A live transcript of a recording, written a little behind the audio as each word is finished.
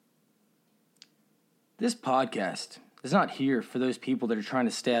This podcast is not here for those people that are trying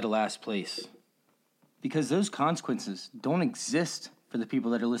to stay out of last place, because those consequences don't exist for the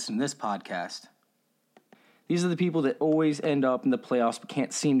people that are listening to this podcast. These are the people that always end up in the playoffs but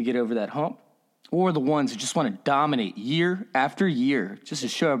can't seem to get over that hump, or the ones who just want to dominate year after year just to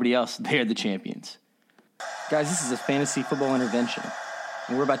show everybody else they're the champions. Guys, this is a fantasy football intervention,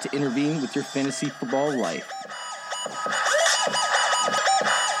 and we're about to intervene with your fantasy football life.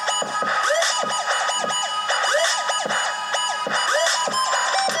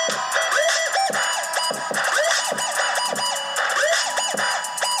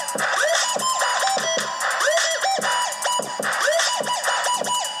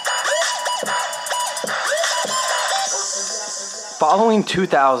 Following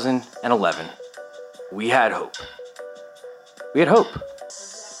 2011, we had hope.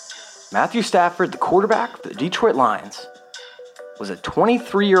 Matthew Stafford, the quarterback for the Detroit Lions, was a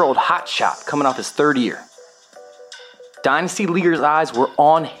 23-year-old hotshot coming off his third year. Dynasty leaguers' eyes were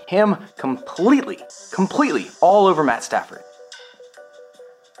on him completely all over Matt Stafford.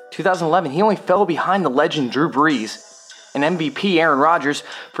 2011, he only fell behind the legend Drew Brees and MVP Aaron Rodgers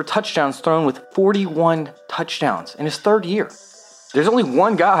for touchdowns thrown with 41 touchdowns in his third year. There's only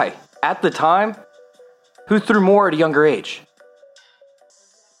one guy at the time who threw more at a younger age.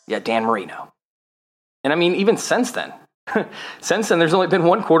 Yeah, Dan Marino. And I mean, even since then, there's only been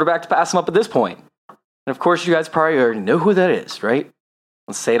one quarterback to pass him up at this point. And of course, you guys probably already know who that is, right?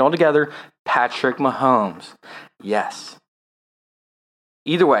 Let's say it all together. Patrick Mahomes. Yes.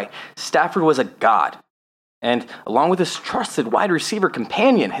 Either way, Stafford was a god. And along with his trusted wide receiver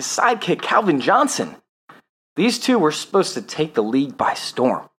companion, his sidekick Calvin Johnson, these two were supposed to take the league by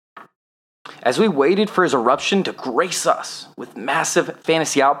storm. As we waited for his eruption to grace us with massive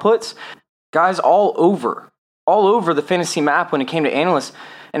fantasy outputs, guys all over the fantasy map when it came to analysts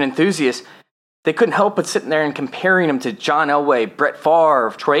and enthusiasts, they couldn't help but sitting there and comparing him to John Elway, Brett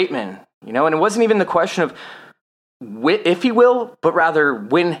Favre, Troy Aikman, and it wasn't even the question of if he will, but rather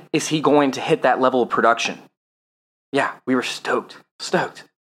when is he going to hit that level of production. Yeah, we were stoked.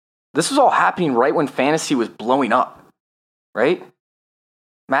 This was all happening right when fantasy was blowing up, right?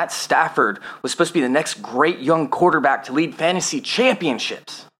 Matt Stafford was supposed to be the next great young quarterback to lead fantasy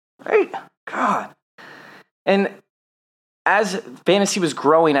championships, right? God. And as fantasy was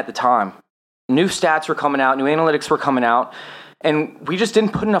growing at the time, new stats were coming out, new analytics were coming out, and we just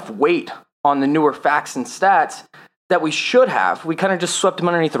didn't put enough weight on the newer facts and stats that we should have. We kind of just swept them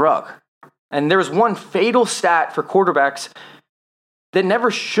underneath the rug. And there was one fatal stat for quarterbacks that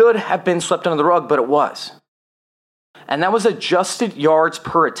never should have been swept under the rug, but it was. And that was adjusted yards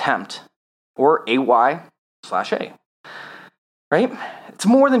per attempt, or AY/A, right? It's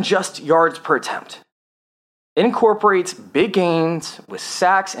more than just yards per attempt. It incorporates big gains with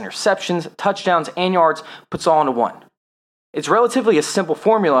sacks, interceptions, touchdowns, and yards, puts all into one. It's relatively a simple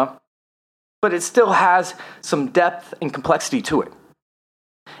formula, but it still has some depth and complexity to it.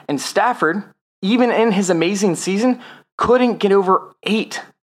 And Stafford, even in his amazing season, couldn't get over eight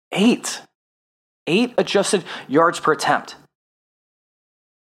adjusted yards per attempt.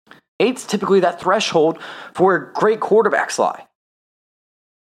 8's typically that threshold for where great quarterbacks lie.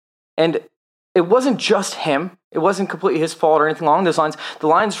 And it wasn't just him. It wasn't completely his fault or anything along those lines. The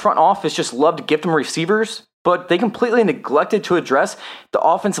Lions front office just loved to gift him receivers, but they completely neglected to address the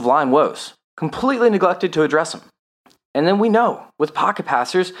offensive line woes. Completely neglected to address them. And then we know, with pocket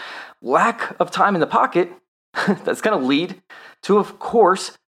passers, lack of time in the pocket, that's going to lead to, of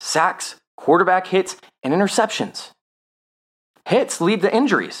course, sacks, quarterback hits, and interceptions. Hits lead to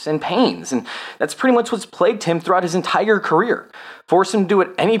injuries and pains, and that's pretty much what's plagued him throughout his entire career. Force him to do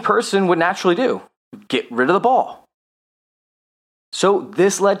what any person would naturally do, get rid of the ball. So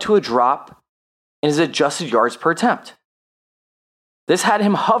this led to a drop in his adjusted yards per attempt. This had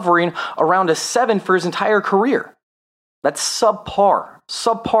him hovering around a 7 for his entire career. That's subpar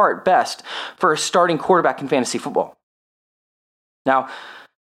at best for a starting quarterback in fantasy football. Now,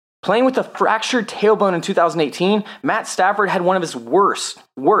 playing with a fractured tailbone in 2018, Matt Stafford had one of his worst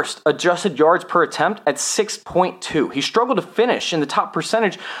adjusted yards per attempt at 6.2. He struggled to finish in the top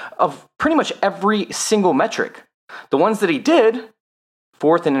percentage of pretty much every single metric. The ones that he did,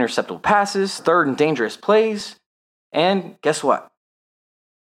 4th in interceptable passes, 3rd in dangerous plays, and guess what?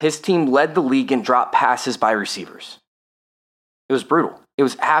 His team led the league in drop passes by receivers. It was brutal. It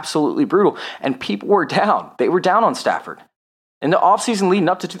was absolutely brutal. And people were down. They were down on Stafford. In the offseason leading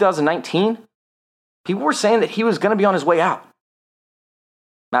up to 2019, people were saying that he was going to be on his way out.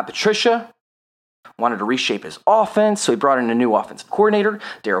 Matt Patricia wanted to reshape his offense, so he brought in a new offensive coordinator,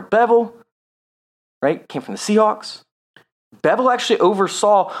 Darrell Bevell, right? Came from the Seahawks. Bevell actually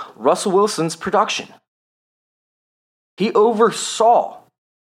oversaw Russell Wilson's production. He oversaw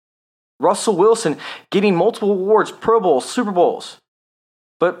Russell Wilson getting multiple awards, Pro Bowls, Super Bowls.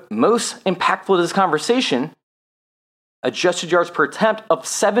 But most impactful to this conversation, adjusted yards per attempt of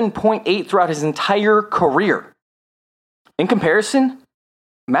 7.8 throughout his entire career. In comparison,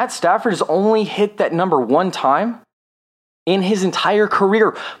 Matt Stafford has only hit that number one time in his entire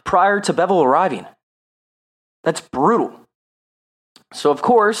career prior to Bevel arriving. That's brutal. So, of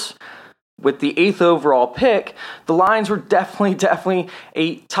course, with the 8th overall pick, the Lions were definitely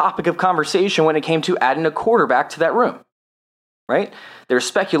a topic of conversation when it came to adding a quarterback to that room, right? There's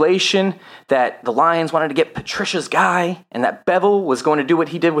speculation that the Lions wanted to get Patricia's guy and that Bevel was going to do what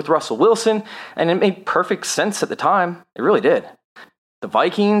he did with Russell Wilson, and it made perfect sense at the time. It really did. The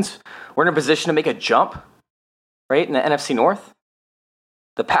Vikings were in a position to make a jump, right, in the NFC North.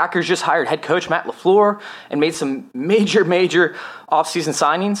 The Packers just hired head coach Matt LaFleur and made some major offseason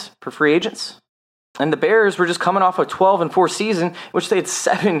signings for free agents. And the Bears were just coming off a 12-4 season, in which they had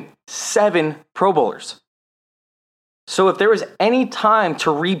seven Pro Bowlers. So if there was any time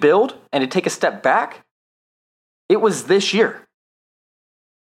to rebuild and to take a step back, it was this year.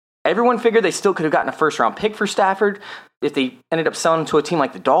 Everyone figured they still could have gotten a first-round pick for Stafford if they ended up selling him to a team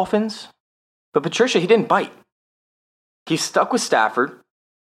like the Dolphins. But Patricia, he didn't bite. He stuck with Stafford,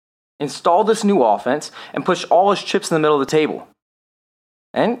 installed this new offense, and pushed all his chips in the middle of the table.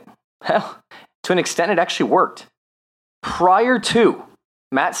 And, hell, to an extent, it actually worked. Prior to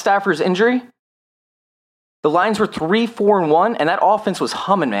Matt Stafford's injury, the Lions were 3-4-1, and that offense was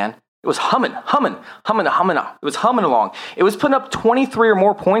humming, man. It was humming. It was humming along. It was putting up 23 or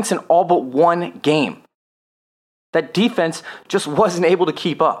more points in all but one game. That defense just wasn't able to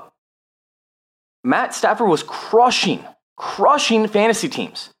keep up. Matt Stafford was crushing fantasy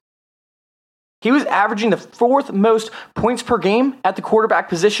teams. He was averaging the 4th most points per game at the quarterback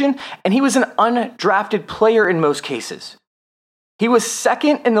position, and he was an undrafted player in most cases. He was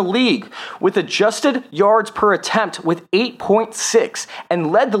 2nd in the league with adjusted yards per attempt with 8.6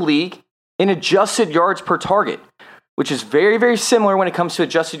 and led the league in adjusted yards per target, which is very similar when it comes to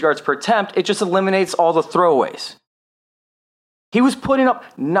adjusted yards per attempt. It just eliminates all the throwaways. He was putting up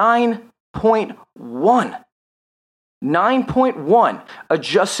 9.1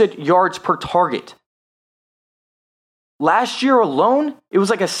 adjusted yards per target. Last year alone, it was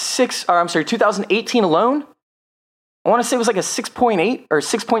like 2018 alone, I want to say it was like a 6.8 or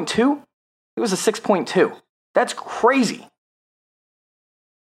 6.2. It was a 6.2. That's crazy.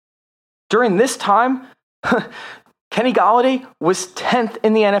 During this time, Kenny Golladay was 10th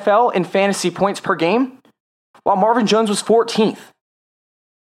in the NFL in fantasy points per game, while Marvin Jones was 14th.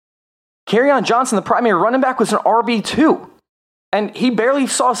 Kerryon Johnson, the primary running back, was an RB2, and he barely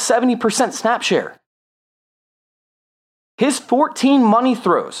saw 70% snap share. His 14 money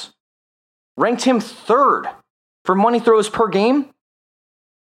throws ranked him 3rd for money throws per game,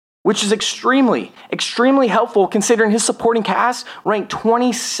 which is extremely helpful considering his supporting cast ranked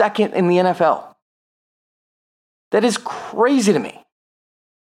 22nd in the NFL. That is crazy to me.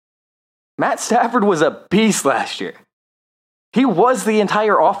 Matt Stafford was a beast last year. He was the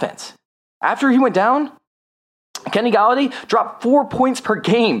entire offense. After he went down, Kenny Golladay dropped 4 points per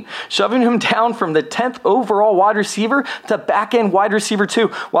game, shoving him down from the 10th overall wide receiver to back-end wide receiver 2,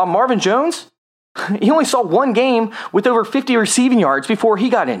 while Marvin Jones, he only saw one game with over 50 receiving yards before he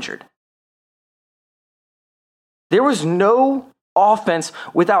got injured. There was no offense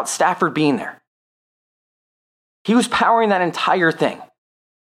without Stafford being there. He was powering that entire thing.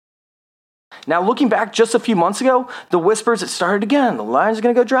 Now, looking back just a few months ago, the whispers had started again. The Lions are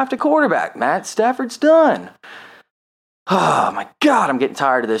going to go draft a quarterback. Matt Stafford's done. Oh my God, I'm getting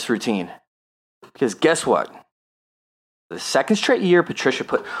tired of this routine. Because guess what? The 2nd straight year, Patricia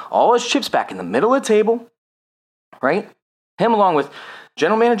put all his chips back in the middle of the table, right? Him along with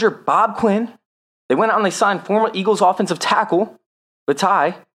general manager Bob Quinn. They went out and they signed former Eagles offensive tackle,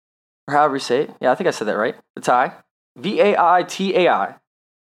 Vaitai, or however you say it. Yeah, I think I said that right. Vaitai. Vaitai.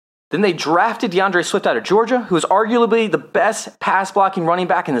 Then they drafted DeAndre Swift out of Georgia, who is arguably the best pass-blocking running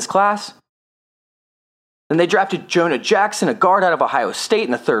back in this class. Then they drafted Jonah Jackson, a guard out of Ohio State,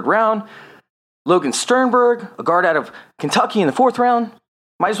 in the 3rd round. Logan Sternberg, a guard out of Kentucky, in the 4th round.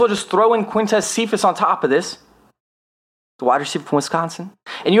 Might as well just throw in Quintez Cephas on top of this, the wide receiver from Wisconsin.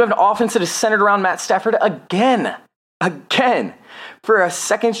 And you have an offense that is centered around Matt Stafford again, for a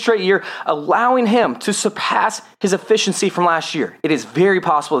 2nd straight year, allowing him to surpass his efficiency from last year. It is very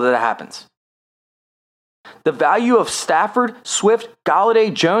possible that happens. The value of Stafford, Swift,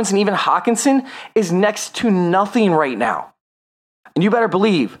 Golladay, Jones, and even Hawkinson is next to nothing right now. And you better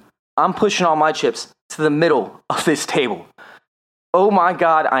believe I'm pushing all my chips to the middle of this table. Oh my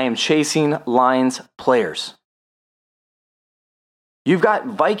God, I am chasing Lions players. You've got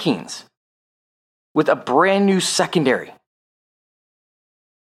Vikings with a brand new secondary.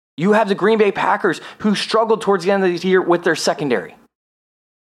 You have the Green Bay Packers who struggled towards the end of the year with their secondary.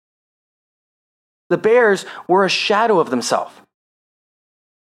 The Bears were a shadow of themselves.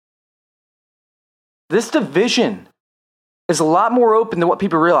 This division is a lot more open than what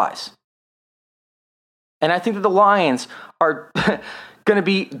people realize. And I think that the Lions are going to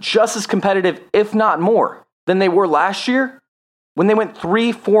be just as competitive, if not more, than they were last year when they went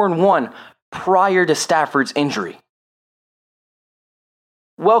 3-4-1 prior to Stafford's injury.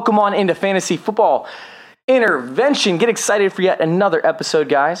 Welcome on into Fantasy Football Intervention. Get excited for yet another episode,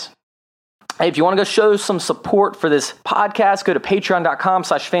 guys. Hey, if you want to go show some support for this podcast, go to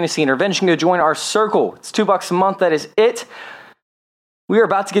patreon.com/fantasyintervention. Go join our circle. It's $2 a month. That is it. We are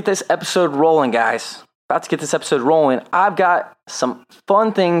about to get this episode rolling, guys. I've got some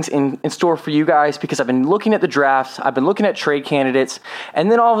fun things in store for you guys because I've been looking at the drafts. I've been looking at trade candidates. And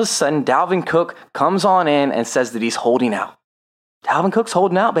then all of a sudden, Dalvin Cook comes on in and says that he's holding out. Dalvin Cook's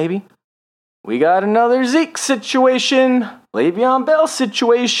holding out, baby. We got another Zeke situation, Le'Veon Bell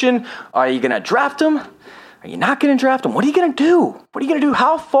situation. Are you going to draft him? Are you not going to draft him? What are you going to do?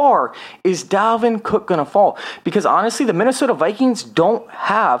 How far is Dalvin Cook going to fall? Because honestly, the Minnesota Vikings don't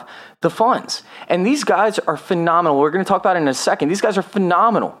have the funds. And these guys are phenomenal. We're going to talk about it in a second. These guys are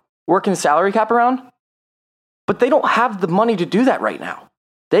phenomenal working the salary cap around. But they don't have the money to do that right now.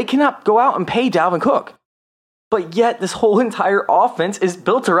 They cannot go out and pay Dalvin Cook. But yet, this whole entire offense is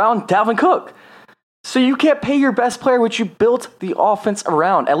built around Dalvin Cook. So you can't pay your best player, which you built the offense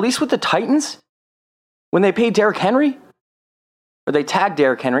around. At least with the Titans, when they paid Derrick Henry, or they tagged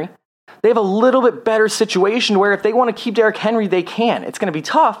Derrick Henry, they have a little bit better situation where if they want to keep Derrick Henry, they can. It's going to be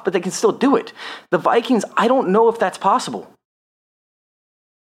tough, but they can still do it. The Vikings, I don't know if that's possible.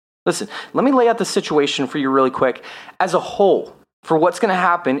 Listen, let me lay out the situation for you really quick as a whole for what's going to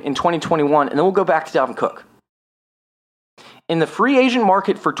happen in 2021, and then we'll go back to Dalvin Cook. In the free agent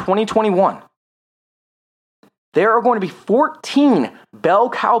market for 2021, there are going to be 14 bell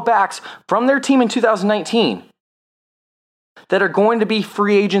cow backs from their team in 2019 that are going to be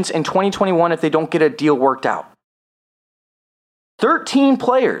free agents in 2021 if they don't get a deal worked out. 13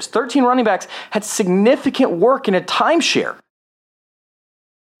 running backs had significant work in a timeshare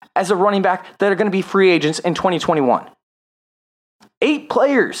as a running back that are going to be free agents in 2021. 8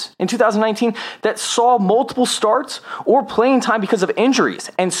 players in 2019 that saw multiple starts or playing time because of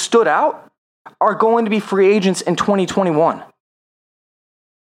injuries and stood out are going to be free agents in 2021.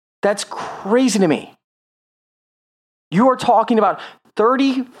 That's crazy to me. You are talking about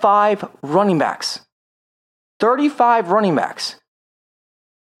 35 running backs. 35 running backs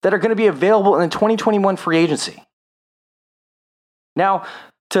that are going to be available in the 2021 free agency. Now,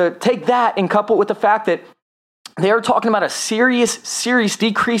 to take that and couple it with the fact that they are talking about a serious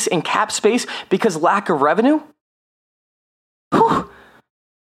decrease in cap space because lack of revenue. Whew.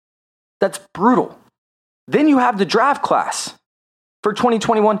 That's brutal. Then you have the draft class for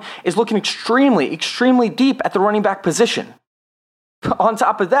 2021 is looking extremely deep at the running back position. On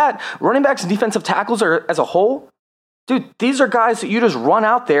top of that, running backs and defensive tackles are as a whole. Dude, these are guys that you just run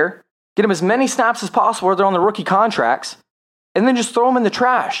out there, get them as many snaps as possible where they're on the rookie contracts, and then just throw them in the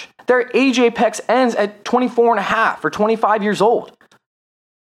trash. Their age apex ends at 24 and a half or 25 years old.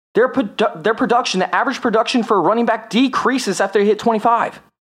 Their production, the average production for a running back decreases after they hit 25.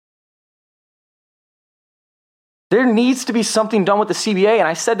 There needs to be something done with the CBA, and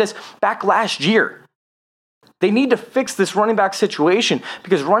I said this back last year. They need to fix this running back situation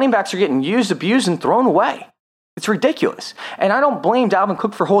because running backs are getting used, abused, and thrown away. It's ridiculous. And I don't blame Dalvin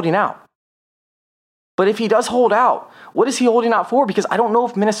Cook for holding out. But if he does hold out, what is he holding out for? Because I don't know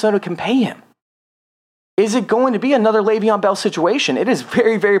if Minnesota can pay him. Is it going to be another Le'Veon Bell situation? It is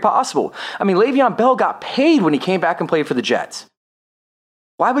very possible. I mean, Le'Veon Bell got paid when he came back and played for the Jets.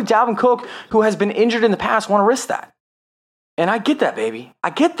 Why would Dalvin Cook, who has been injured in the past, want to risk that? And I get that, baby. I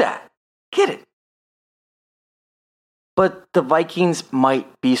get that. Get it. But the Vikings might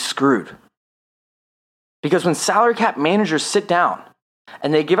be screwed. Because when salary cap managers sit down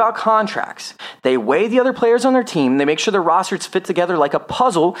and they give out contracts, they weigh the other players on their team, they make sure their rosters fit together like a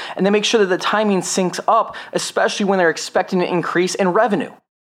puzzle, and they make sure that the timing syncs up, especially when they're expecting an increase in revenue.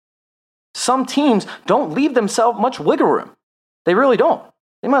 Some teams don't leave themselves much wiggle room. They really don't.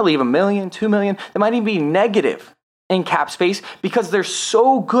 They might leave $1 million, $2 million. They might even be negative in cap space because they're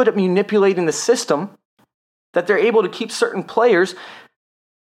so good at manipulating the system that they're able to keep certain players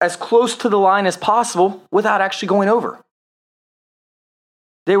as close to the line as possible without actually going over.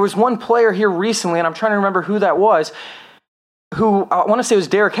 There was one player here recently, and I'm trying to remember who that was, who I want to say it was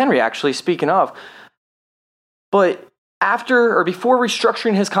Derrick Henry, actually, speaking of. But after or before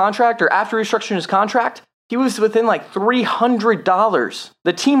restructuring his contract or after restructuring his contract, he was within like $300.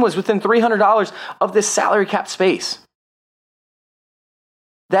 The team was within $300 of this salary cap space.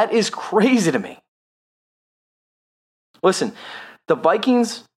 That is crazy to me. Listen, the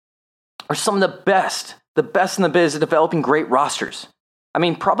Vikings are some of the best in the biz at developing great rosters. I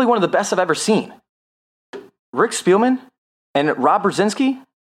mean, probably one of the best I've ever seen. Rick Spielman and Rob Brzezinski,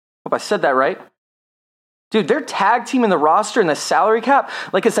 hope I said that right. Dude, they're tag teaming the roster and the salary cap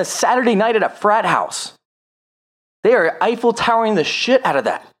like it's a Saturday night at a frat house. They are Eiffel Towering the shit out of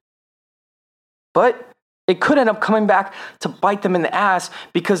that. But it could end up coming back to bite them in the ass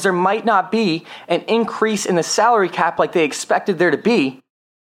because there might not be an increase in the salary cap like they expected there to be.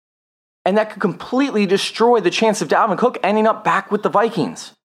 And that could completely destroy the chance of Dalvin Cook ending up back with the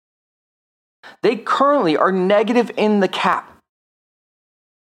Vikings. They currently are negative in the cap.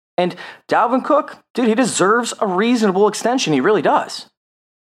 And Dalvin Cook, dude, he deserves a reasonable extension. He really does.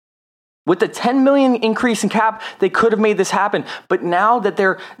 With the $10 million increase in cap, they could have made this happen. But now that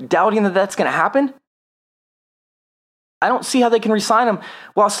they're doubting that that's going to happen, I don't see how they can re-sign him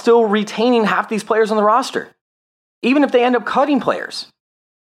while still retaining half these players on the roster. Even if they end up cutting players.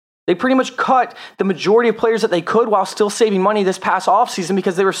 They pretty much cut the majority of players that they could while still saving money this past offseason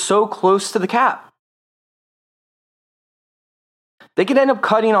because they were so close to the cap. They could end up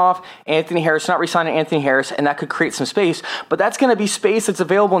cutting off Anthony Harris, not re-signing Anthony Harris, and that could create some space. But that's going to be space that's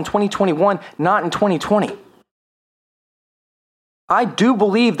available in 2021, not in 2020. I do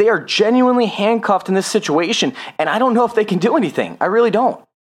believe they are genuinely handcuffed in this situation, and I don't know if they can do anything. I really don't.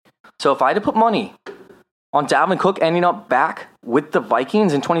 So if I had to put money on Dalvin Cook ending up back with the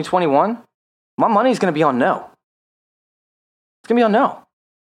Vikings in 2021, my money is going to be on no. It's going to be on no.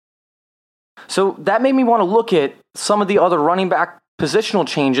 So that made me want to look at some of the other running back positional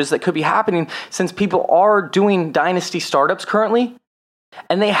changes that could be happening since people are doing dynasty startups currently,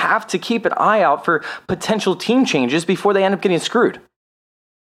 and they have to keep an eye out for potential team changes before they end up getting screwed.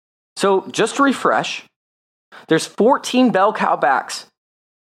 So just to refresh, there's 14 bell cow backs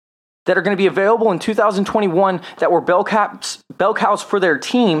that are going to be available in 2021 that were bell cows for their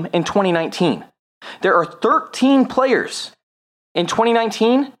team in 2019. There are 13 players in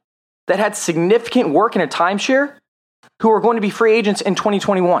 2019 that had significant work in a timeshare who are going to be free agents in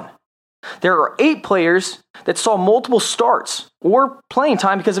 2021. There are 8 players that saw multiple starts or playing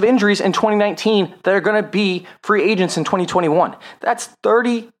time because of injuries in 2019 that are going to be free agents in 2021. That's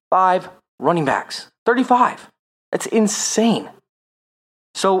 35 running backs. 35. That's insane.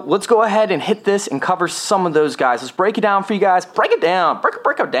 So let's go ahead and hit this and cover some of those guys. Let's break it down for you guys. Break it down.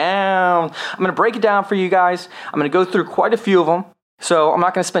 Break it down. I'm going to break it down for you guys. I'm going to go through quite a few of them. So I'm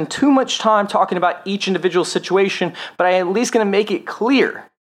not going to spend too much time talking about each individual situation, but I'm at least going to make it clear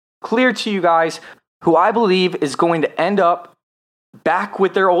to you guys who I believe is going to end up back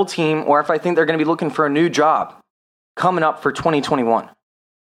with their old team, or if I think they're going to be looking for a new job coming up for 2021.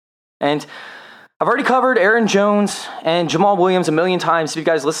 And I've already covered Aaron Jones and Jamal Williams a million times. If you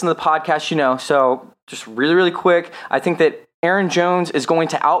guys listen to the podcast, you know. So just really, really quick, I think that Aaron Jones is going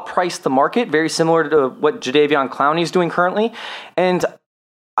to outprice the market, very similar to what Jadeveon Clowney is doing currently. And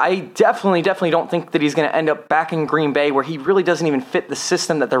I definitely don't think that he's going to end up back in Green Bay where he really doesn't even fit the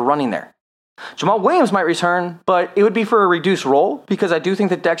system that they're running there. Jamal Williams might return, but it would be for a reduced role because I do think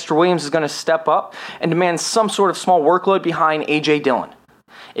that Dexter Williams is going to step up and demand some sort of small workload behind A.J. Dillon.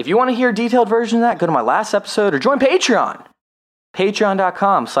 If you want to hear a detailed version of that, go to my last episode or join Patreon.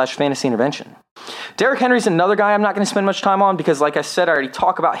 Patreon.com/fantasyintervention. Derrick Henry's another guy I'm not going to spend much time on because, like I said, I already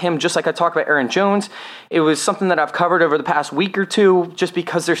talk about him just like I talk about Aaron Jones. It was something that I've covered over the past week or two just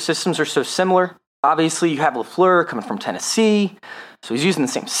because their systems are so similar. Obviously, you have LaFleur coming from Tennessee, so he's using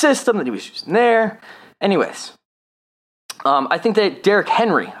the same system that he was using there. Anyways, I think that Derrick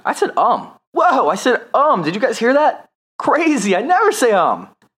Henry, I said Whoa, I said Did you guys hear that? Crazy, I never say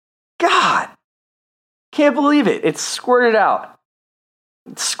God, can't believe it. It's squirted out.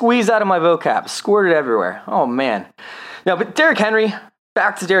 It's squeezed out of my vocab, squirted everywhere. Oh, man. No, but Derrick Henry,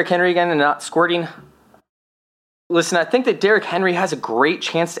 back to Derrick Henry again and not squirting. Listen, I think that Derrick Henry has a great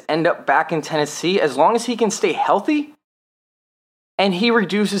chance to end up back in Tennessee as long as he can stay healthy and he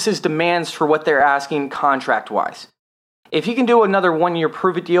reduces his demands for what they're asking contract-wise. If he can do another one-year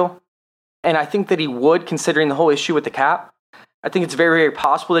prove-it deal, and I think that he would, considering the whole issue with the cap, I think it's very, very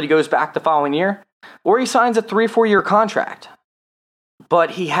possible that he goes back the following year, or he signs a 3-4-year contract.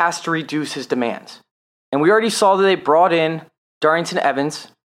 But he has to reduce his demands. And we already saw that they brought in Darrington Evans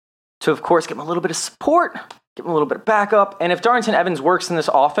to, of course, give him a little bit of support, give him a little bit of backup. And if Darrynton Evans works in this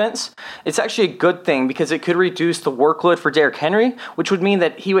offense, it's actually a good thing because it could reduce the workload for Derrick Henry, which would mean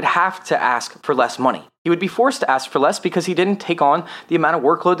that he would have to ask for less money. He would be forced to ask for less because he didn't take on the amount of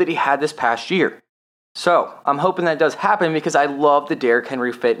workload that he had this past year. So I'm hoping that does happen because I love the Derrick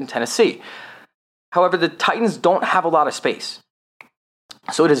Henry fit in Tennessee. However, the Titans don't have a lot of space.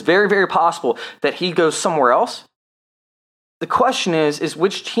 So it is very, very possible that he goes somewhere else. The question is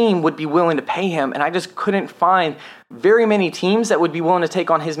which team would be willing to pay him? And I just couldn't find very many teams that would be willing to take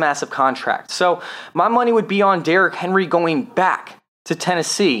on his massive contract. So my money would be on Derrick Henry going back to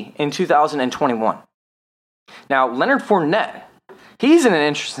Tennessee in 2021. Now, Leonard Fournette, he's in an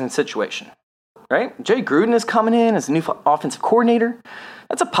interesting situation, right? Jay Gruden is coming in as a new offensive coordinator.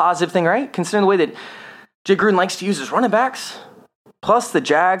 That's a positive thing, right? Considering the way that Jay Gruden likes to use his running backs. Plus the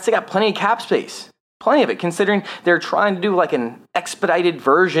Jags, they got plenty of cap space. Plenty of it, considering they're trying to do like an expedited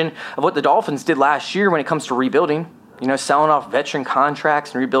version of what the Dolphins did last year when it comes to rebuilding. Selling off veteran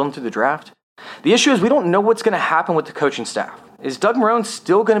contracts and rebuilding through the draft. The issue is we don't know what's going to happen with the coaching staff. Is Doug Marrone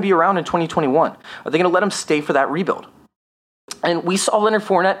still going to be around in 2021? Are they going to let him stay for that rebuild? And we saw Leonard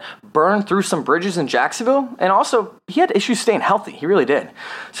Fournette burn through some bridges in Jacksonville, and also he had issues staying healthy. He really did.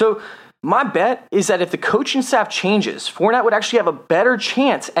 So my bet is that if the coaching staff changes, Fournette would actually have a better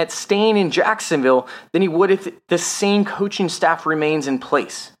chance at staying in Jacksonville than he would if the same coaching staff remains in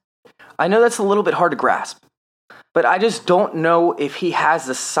place. I know that's a little bit hard to grasp, but I just don't know if he has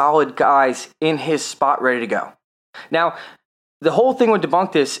the solid guys in his spot ready to go. Now, the whole thing would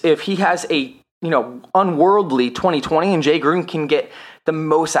debunk this if he has a unworldly 2020 and Jay Gruden can get the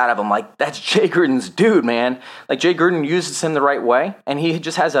most out of him. Like, that's Jay Gruden's dude, man. Like, Jay Gruden uses him the right way, and he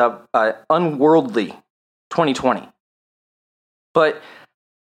just has a unworldly 2020. But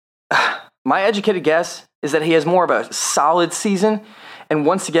my educated guess is that he has more of a solid season, and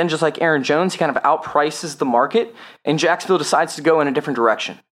once again, just like Aaron Jones, he kind of outprices the market, and Jacksonville decides to go in a different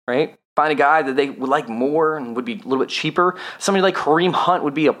direction, right? Find a guy that they would like more and would be a little bit cheaper. Somebody like Kareem Hunt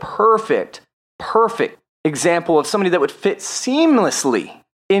would be a perfect example of somebody that would fit seamlessly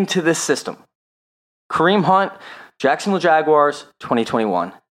into this system. Kareem Hunt, Jacksonville Jaguars,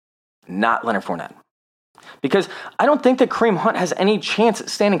 2021, not Leonard Fournette. Because I don't think that Kareem Hunt has any chance at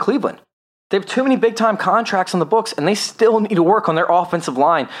staying in Cleveland. They have too many big-time contracts on the books, and they still need to work on their offensive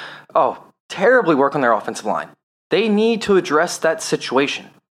line. Oh, terribly work on their offensive line. They need to address that situation.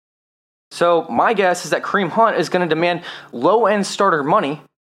 So my guess is that Kareem Hunt is going to demand low-end starter money,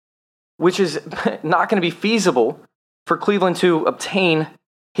 which is not going to be feasible for Cleveland to obtain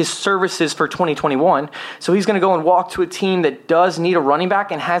his services for 2021. So he's going to go and walk to a team that does need a running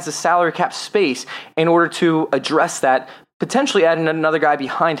back and has the salary cap space in order to address that, potentially adding another guy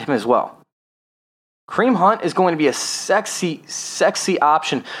behind him as well. Kareem Hunt is going to be a sexy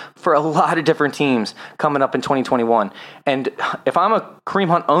option for a lot of different teams coming up in 2021. And if I'm a Kareem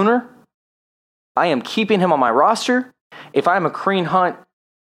Hunt owner, I am keeping him on my roster. If I'm a Kareem Hunt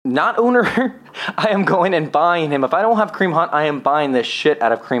not owner, I am going and buying him. If I don't have Kareem Hunt, I am buying the shit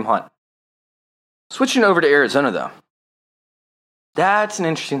out of Kareem Hunt. Switching over to Arizona, though. That's an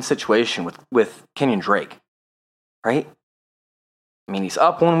interesting situation with Kenyon Drake, right? I mean, he's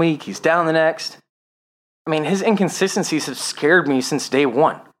up one week, he's down the next. I mean, his inconsistencies have scared me since day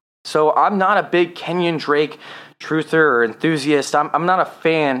one. So I'm not a big Kenyon Drake truther or enthusiast. I'm not a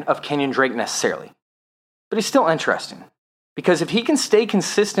fan of Kenyon Drake necessarily. But he's still interesting. Because if he can stay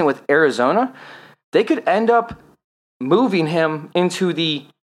consistent with Arizona, they could end up moving him into the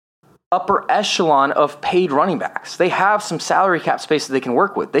upper echelon of paid running backs. They have some salary cap space that they can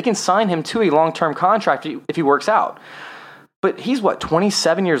work with. They can sign him to a long-term contract if he works out. But he's,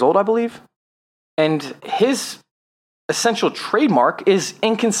 27 years old, I believe? And his essential trademark is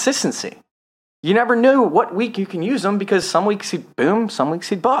inconsistency. You never know what week you can use him because some weeks he'd boom, some weeks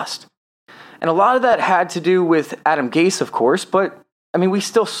he'd bust. And a lot of that had to do with Adam Gase, of course, but I mean, we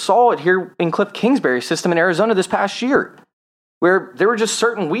still saw it here in Cliff Kingsbury's system in Arizona this past year, where there were just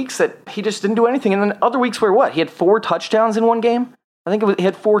certain weeks that he just didn't do anything. And then other weeks where he had 4 touchdowns in one game? I think he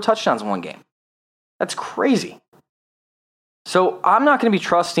had 4 touchdowns in one game. That's crazy. So I'm not going to be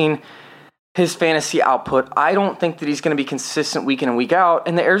trusting his fantasy output. I don't think that he's going to be consistent week in and week out.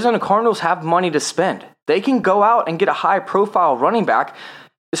 And the Arizona Cardinals have money to spend. They can go out and get a high-profile running back,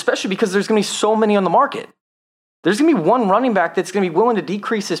 especially because there's going to be so many on the market. There's going to be one running back that's going to be willing to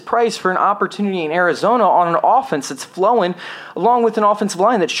decrease his price for an opportunity in Arizona on an offense that's flowing, along with an offensive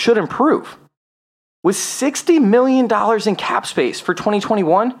line that should improve. With $60 million in cap space for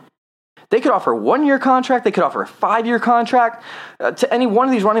 2021, they could offer a 1-year contract, they could offer a 5-year contract to any one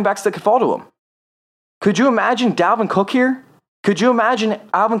of these running backs that could fall to him. Could you imagine Dalvin Cook here? Could you imagine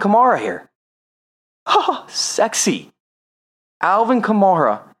Alvin Kamara here? Oh, sexy. Alvin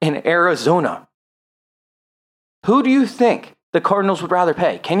Kamara in Arizona. Who do you think the Cardinals would rather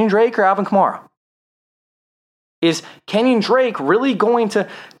pay? Kenyon Drake or Alvin Kamara? Is Kenyon Drake really going to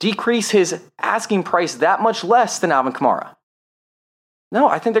decrease his asking price that much less than Alvin Kamara? No,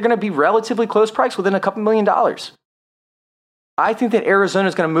 I think they're going to be relatively close price within a couple $1 million. I think that Arizona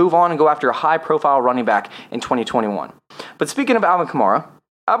is going to move on and go after a high-profile running back in 2021. But speaking of Alvin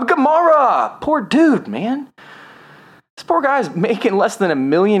Kamara, poor dude, man. This poor guy's making less than $1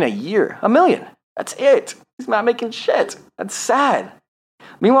 million a year. $1 million. That's it. He's not making shit. That's sad.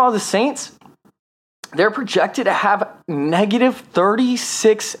 Meanwhile, the Saints, they're projected to have negative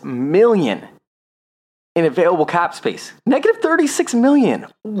 $36 million in available cap space. Negative $36 million.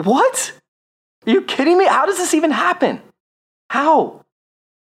 What? Are you kidding me? How does this even happen? How?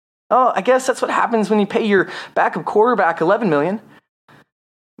 Oh, I guess that's what happens when you pay your backup quarterback $11 million.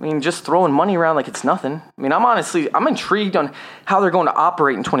 I mean, just throwing money around like it's nothing. I mean, I'm intrigued on how they're going to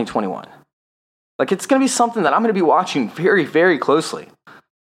operate in 2021. Like, it's going to be something that I'm going to be watching very, very closely.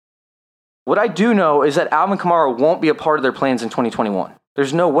 What I do know is that Alvin Kamara won't be a part of their plans in 2021.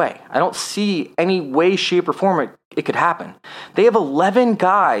 There's no way. I don't see any way, shape, or form it could happen. They have 11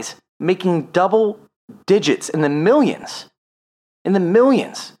 guys making double digits in the millions. In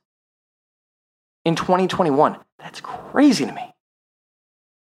 2021. That's crazy to me.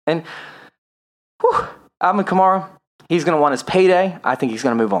 And Alvin Kamara, he's going to want his payday. I think he's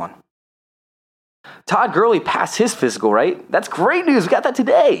going to move on. Todd Gurley passed his physical, right? That's great news. We got that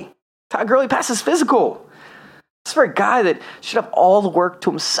today. Todd Gurley passed his physical. This is for a guy that should have all the work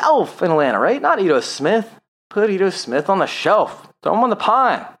to himself in Atlanta, right? Not Ito Smith. Put Ito Smith on the shelf. Throw him on the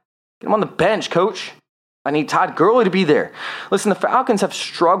pine. Get him on the bench, coach. I need Todd Gurley to be there. Listen, the Falcons have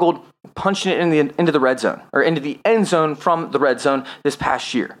struggled punching it into the red zone, or into the end zone from the red zone this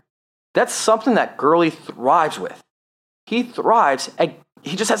past year. That's something that Gurley thrives with. He thrives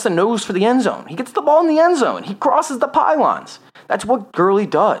he just has the nose for the end zone. He gets the ball in the end zone. He crosses the pylons. That's what Gurley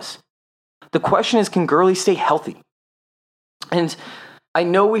does. The question is, can Gurley stay healthy? And I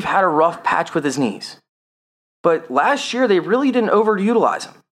know we've had a rough patch with his knees, but last year they really didn't overutilize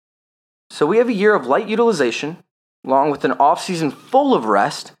him. So we have a year of light utilization, along with an offseason full of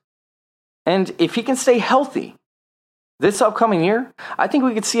rest. And if he can stay healthy this upcoming year, I think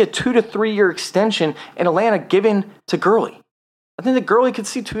we could see a 2 to 3 year extension in Atlanta given to Gurley. I think that Gurley could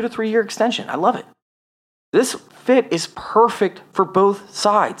see 2 to 3 year extension. I love it. This fit is perfect for both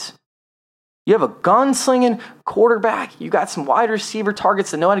sides. You have a gunslinging quarterback, you got some wide receiver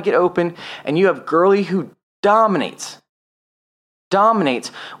targets that know how to get open, and you have Gurley who dominates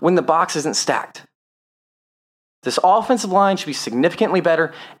when the box isn't stacked. This offensive line should be significantly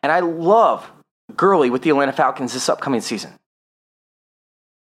better, and I love Gurley with the Atlanta Falcons this upcoming season.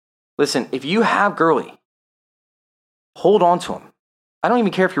 Listen, if you have Gurley, hold on to him. I don't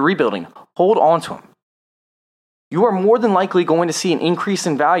even care if you're rebuilding. Hold on to him. You are more than likely going to see an increase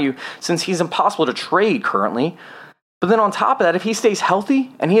in value since he's impossible to trade currently. But then on top of that, if he stays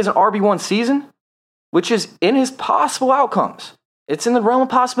healthy and he has an RB1 season, which is in his possible outcomes, it's in the realm of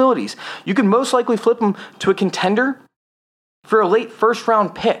possibilities, you can most likely flip him to a contender for a late first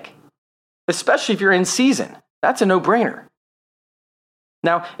round pick, especially if you're in season. That's a no-brainer.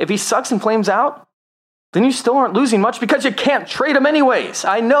 Now, if he sucks and flames out, then you still aren't losing much because you can't trade him anyways.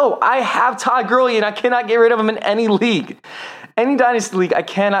 I know, I have Todd Gurley and I cannot get rid of him in any league. Any dynasty league, I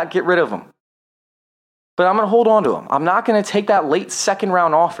cannot get rid of him. But I'm going to hold on to him. I'm not going to take that late second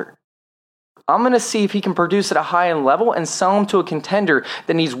round offer. I'm going to see if he can produce at a high-end level and sell him to a contender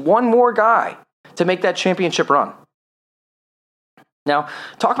that needs one more guy to make that championship run. Now,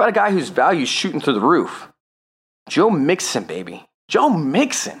 talk about a guy whose value is shooting through the roof. Joe Mixon, baby. Joe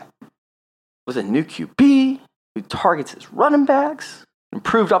Mixon. With a new QB who targets his running backs,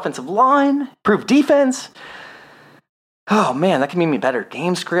 improved offensive line, improved defense. Oh man, that could mean better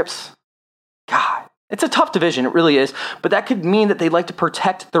game scripts. God, it's a tough division, it really is, but that could mean that they like to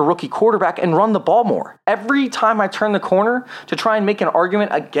protect their rookie quarterback and run the ball more. Every time I turn the corner to try and make an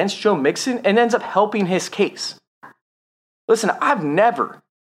argument against Joe Mixon, it ends up helping his case. Listen, I've never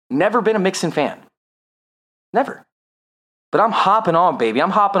been a Mixon fan. Never. But I'm hopping on, baby. I'm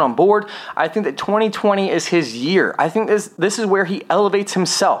hopping on board. I think that 2020 is his year. I think this is where he elevates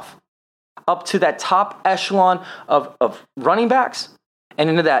himself up to that top echelon of running backs and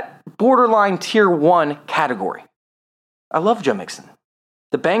into that borderline tier 1 category. I love Joe Mixon.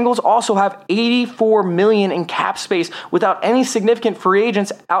 The Bengals also have $84 million in cap space without any significant free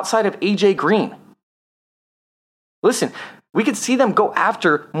agents outside of AJ Green. Listen, we could see them go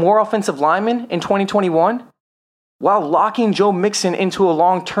after more offensive linemen in 2021. while locking Joe Mixon into a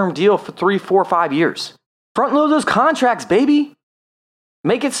long-term deal for 3, 4, 5 years. Front load those contracts, baby.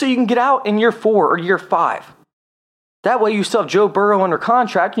 Make it so you can get out in year 4 or year 5. That way you still have Joe Burrow under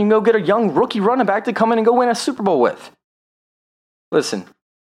contract and you can go get a young rookie running back to come in and go win a Super Bowl with. Listen,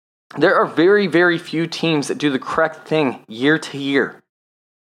 there are very, very few teams that do the correct thing year to year.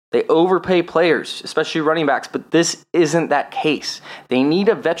 They overpay players, especially running backs, but this isn't that case. They need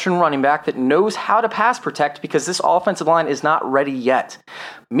a veteran running back that knows how to pass protect because this offensive line is not ready yet.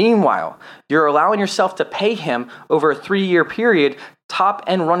 Meanwhile, you're allowing yourself to pay him over a 3-year period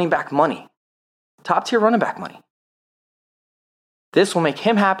top-end running back money. Top-tier running back money. This will make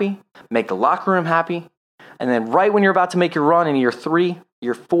him happy, make the locker room happy, and then right when you're about to make your run in year 3,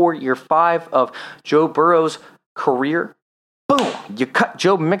 year 4, year 5 of Joe Burrow's career, boom, you cut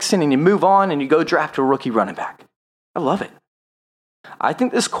Joe Mixon and you move on and you go draft a rookie running back. I love it. I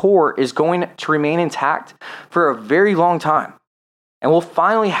think this core is going to remain intact for a very long time. And we'll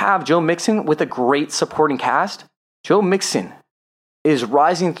finally have Joe Mixon with a great supporting cast. Joe Mixon is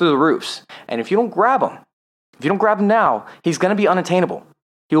rising through the roofs. And if you don't grab him now, he's going to be unattainable.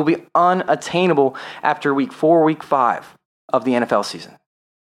 He will be unattainable after week 4, week 5 of the NFL season.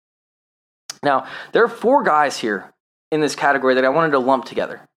 Now, there are 4 guys here in this category that I wanted to lump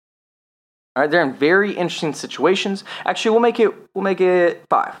together. All right, they're in very interesting situations. Actually, we'll make it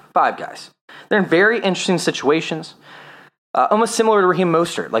 5 guys. They're in very interesting situations, almost similar to Raheem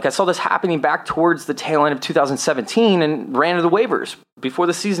Mostert. Like I saw this happening back towards the tail end of 2017 and ran to the waivers before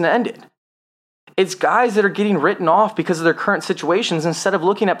the season ended. It's guys that are getting written off because of their current situations instead of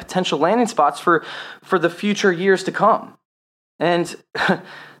looking at potential landing spots for the future years to come. And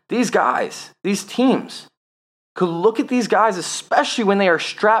these guys, these teams, could look at these guys, especially when they are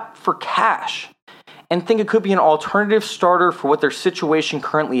strapped for cash, and think it could be an alternative starter for what their situation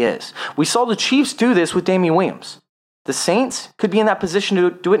currently is. We saw the Chiefs do this with Damian Williams. The Saints could be in that position to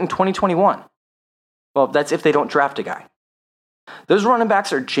do it in 2021. Well, that's if they don't draft a guy. Those running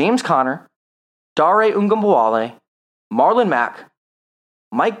backs are James Conner, Dare Ungambawale, Marlon Mack,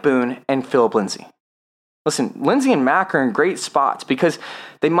 Mike Boone, and Philip Lindsay. Listen, Lindsay and Mack are in great spots because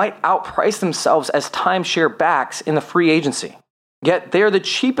they might outprice themselves as timeshare backs in the free agency. Yet they are the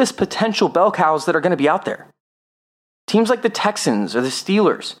cheapest potential bell cows that are going to be out there. Teams like the Texans or the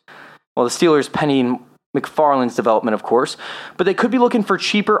Steelers, well, the Steelers penning McFarland's development, of course, but they could be looking for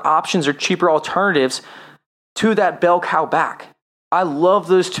cheaper options or cheaper alternatives to that bell cow back. I love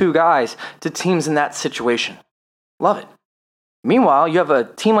those 2 guys to teams in that situation. Love it. Meanwhile, you have a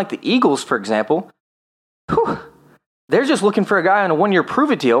team like the Eagles, for example. They're just looking for a guy on a 1-year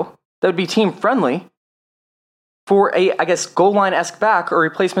prove-it deal that would be team-friendly for a, I guess, goal line-esque back or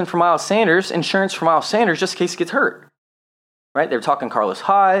replacement for Miles Sanders, insurance for Miles Sanders just in case he gets hurt. Right? They were talking Carlos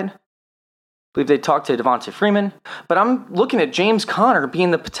Hyde. I believe they talked to Devonta Freeman. But I'm looking at James Conner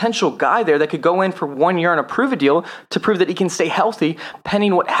being the potential guy there that could go in for 1 year on a prove-it deal to prove that he can stay healthy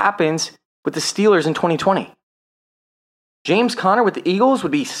pending what happens with the Steelers in 2020. James Conner with the Eagles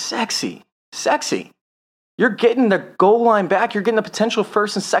would be sexy. Sexy. You're getting the goal line back. You're getting the potential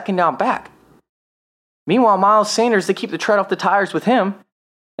first and second down back. Meanwhile, Miles Sanders, they keep the tread off the tires with him,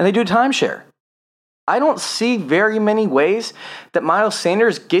 and they do timeshare. I don't see very many ways that Miles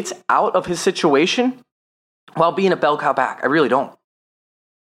Sanders gets out of his situation while being a bell cow back. I really don't.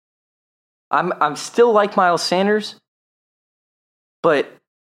 I'm still like Miles Sanders, but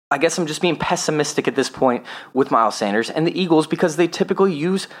I guess I'm just being pessimistic at this point with Miles Sanders and the Eagles because they typically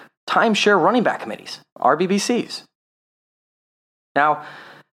use timeshare running back committees, RBBCs. Now,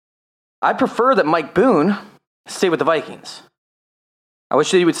 I prefer that Mike Boone stay with the Vikings. I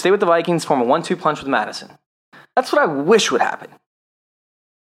wish that he would stay with the Vikings, form a 1-2 punch with Madison. That's what I wish would happen.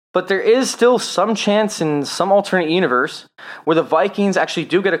 But there is still some chance in some alternate universe where the Vikings actually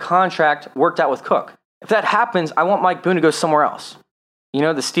do get a contract worked out with Cook. If that happens, I want Mike Boone to go somewhere else. You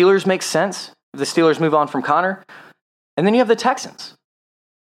know, the Steelers make sense if the Steelers move on from Connor. And then you have the Texans.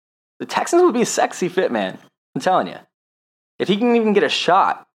 The Texans would be a sexy fit, man. I'm telling you. If he can even get a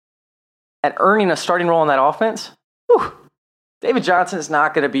shot at earning a starting role in that offense, whew, David Johnson is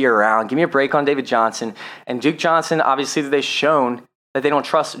not going to be around. Give me a break on David Johnson. And Duke Johnson, obviously, they've shown that they don't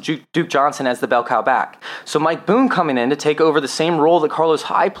trust Duke Johnson as the bell cow back. So Mike Boone coming in to take over the same role that Carlos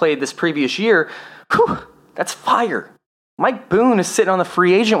Hyde played this previous year, whew, that's fire. Mike Boone is sitting on the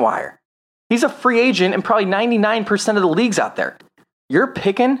free agent wire. He's a free agent in probably 99% of the leagues out there. You're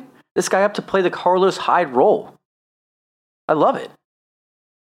picking this guy up to play the Carlos Hyde role. I love it.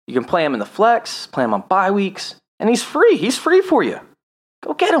 You can play him in the flex, play him on bye weeks, and he's free. He's free for you.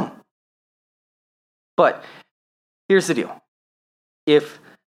 Go get him. But here's the deal. If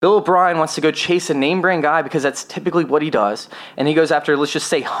Bill O'Brien wants to go chase a name brand guy because that's typically what he does. And he goes after, let's just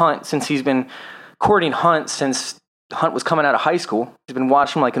say, Hunt, since he's been courting Hunt since Hunt was coming out of high school. He's been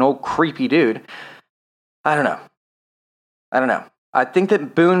watching him like an old creepy dude. I don't know. I think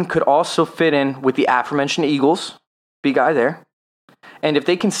that Boone could also fit in with the aforementioned Eagles. Big guy there. And if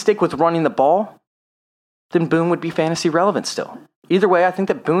they can stick with running the ball, then Boone would be fantasy relevant still. Either way, I think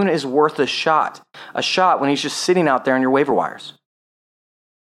that Boone is worth a shot. A shot when he's just sitting out there on your waiver wires.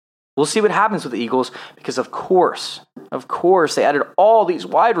 We'll see what happens with the Eagles because, of course, they added all these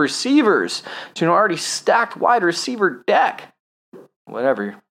wide receivers to an already stacked wide receiver deck.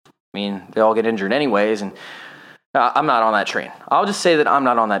 Whatever. I mean, they all get injured anyways, and I'm not on that train. I'll just say that I'm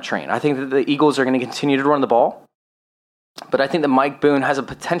not on that train. I think that the Eagles are going to continue to run the ball, but I think that Mike Boone has a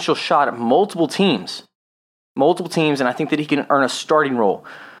potential shot at multiple teams, and I think that he can earn a starting role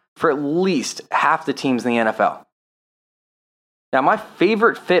for at least half the teams in the NFL. Now, my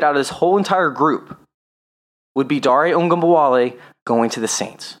favorite fit out of this whole entire group would be Dare Ogunbowale going to the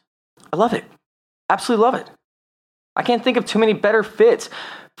Saints. I love it. Absolutely love it. I can't think of too many better fits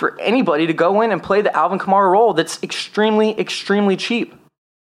for anybody to go in and play the Alvin Kamara role that's extremely, extremely cheap.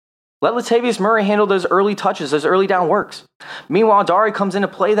 Let Latavius Murray handle those early touches, those early down works. Meanwhile, Dare comes in to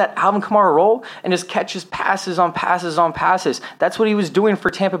play that Alvin Kamara role and just catches passes on passes on passes. That's what he was doing for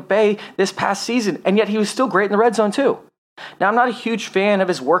Tampa Bay this past season, and yet he was still great in the red zone too. Now, I'm not a huge fan of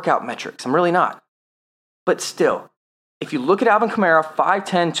his workout metrics. I'm really not. But still, if you look at Alvin Kamara,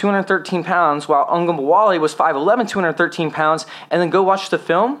 5'10", 213 pounds, while Ogunbowale was 5'11", 213 pounds, and then go watch the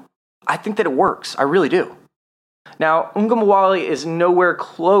film, I think that it works. I really do. Now, Ogunbowale is nowhere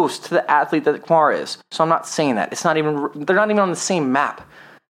close to the athlete that Kamara is, so I'm not saying that. They're not even on the same map.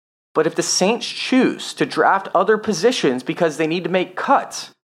 But if the Saints choose to draft other positions because they need to make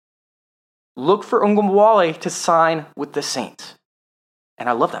cuts, look for Ogunbowale to sign with the Saints. And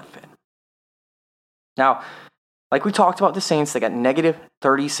I love that fit. Now, like we talked about the Saints, they got negative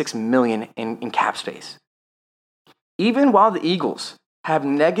 $36 million in cap space. Even while the Eagles have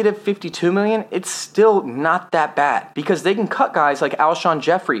negative $52 million, it's still not that bad because they can cut guys like Alshon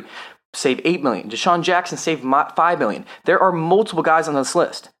Jeffrey, save $8 million. Deshaun Jackson, save $5 million. There are multiple guys on this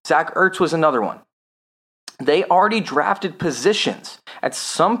list. Zach Ertz was another one. They already drafted positions at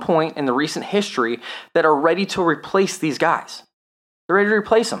some point in the recent history that are ready to replace these guys. They're ready to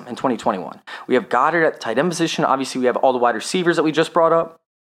replace them in 2021. We have Goddard at the tight end position. Obviously, we have all the wide receivers that we just brought up.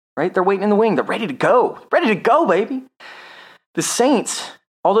 Right? They're waiting in the wing. They're ready to go. Ready to go, baby. The Saints,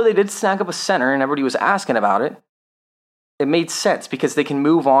 although they did snag up a center and everybody was asking about it, it made sense because they can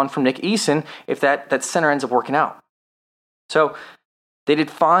move on from Nick Eason if that center ends up working out. So they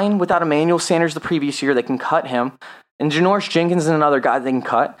did fine without Emmanuel Sanders the previous year. They can cut him. And Janoris Jenkins is another guy they can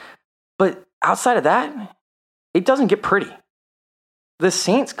cut. But outside of that, it doesn't get pretty. The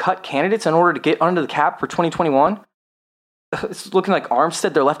Saints cut candidates in order to get under the cap for 2021. It's looking like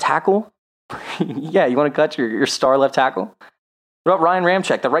Armstead, their left tackle. Yeah, you want to cut your star left tackle? What about Ryan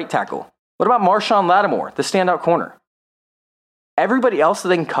Ramczyk, the right tackle? What about Marshawn Lattimore, the standout corner? Everybody else that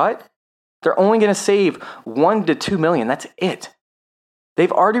they can cut, they're only going to save $1 to $2 million. That's it.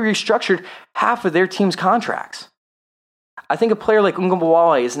 They've already restructured half of their team's contracts. I think a player like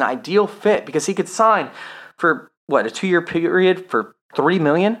Ogunbowale is an ideal fit because he could sign for, a 2-year period for $3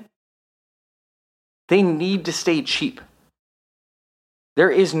 million? They need to stay cheap. There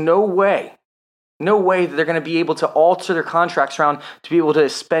is no way that they're going to be able to alter their contracts around to be able to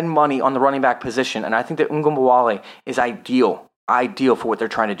spend money on the running back position. And I think that Ogunbowale is ideal for what they're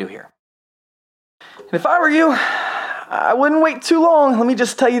trying to do here. And if I were you, I wouldn't wait too long. Let me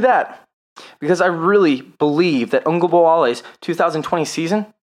just tell you that. Because I really believe that Ogunbowale's 2020 season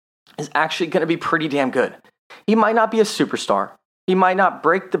is actually going to be pretty damn good. He might not be a superstar. He might not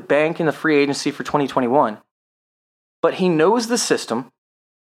break the bank in the free agency for 2021. But he knows the system.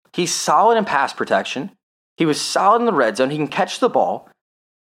 He's solid in pass protection. He was solid in the red zone. He can catch the ball.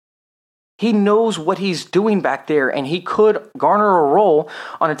 He knows what he's doing back there, and he could garner a role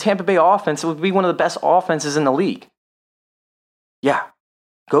on a Tampa Bay offense that would be one of the best offenses in the league. Yeah,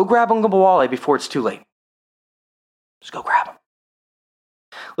 go grab Ogunbowale before it's too late. Just go grab him.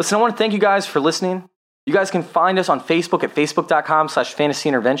 Listen, I want to thank you guys for listening. You guys can find us on Facebook at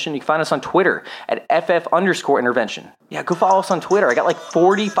facebook.com/fantasyintervention. You can find us on Twitter at ff_intervention. Yeah, go follow us on Twitter. I got like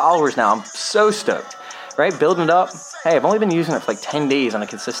 40 followers now. I'm so stoked, right? Building it up. Hey, I've only been using it for like 10 days on a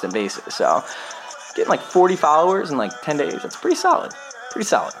consistent basis. So getting like 40 followers in like 10 days, that's pretty solid. Pretty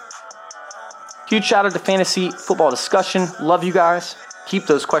solid. Huge shout out to Fantasy Football Discussion. Love you guys. Keep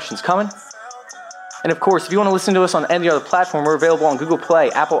those questions coming. And of course, if you want to listen to us on any other platform, we're available on Google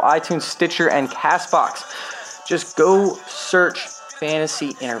Play, Apple, iTunes, Stitcher, and CastBox. Just go search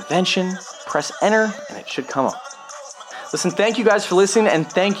fantasy intervention. Press enter and it should come up. Listen, thank you guys for listening, and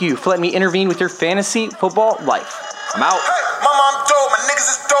thank you for letting me intervene with your fantasy football life. I'm out. Hey, my mom dope, my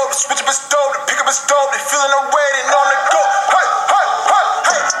niggas is dope, the switch up is dope, the pick up is dope, they feeling the way, they know I'm the GOAT. Hey, hey, hey,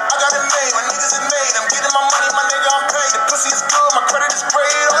 hey, I got it made, my niggas is made, I'm getting my money, my nigga, I'm paid, the pussy is good, my credit is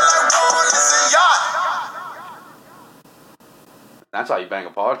great, all I want is a yacht. That's how you bang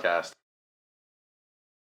a podcast.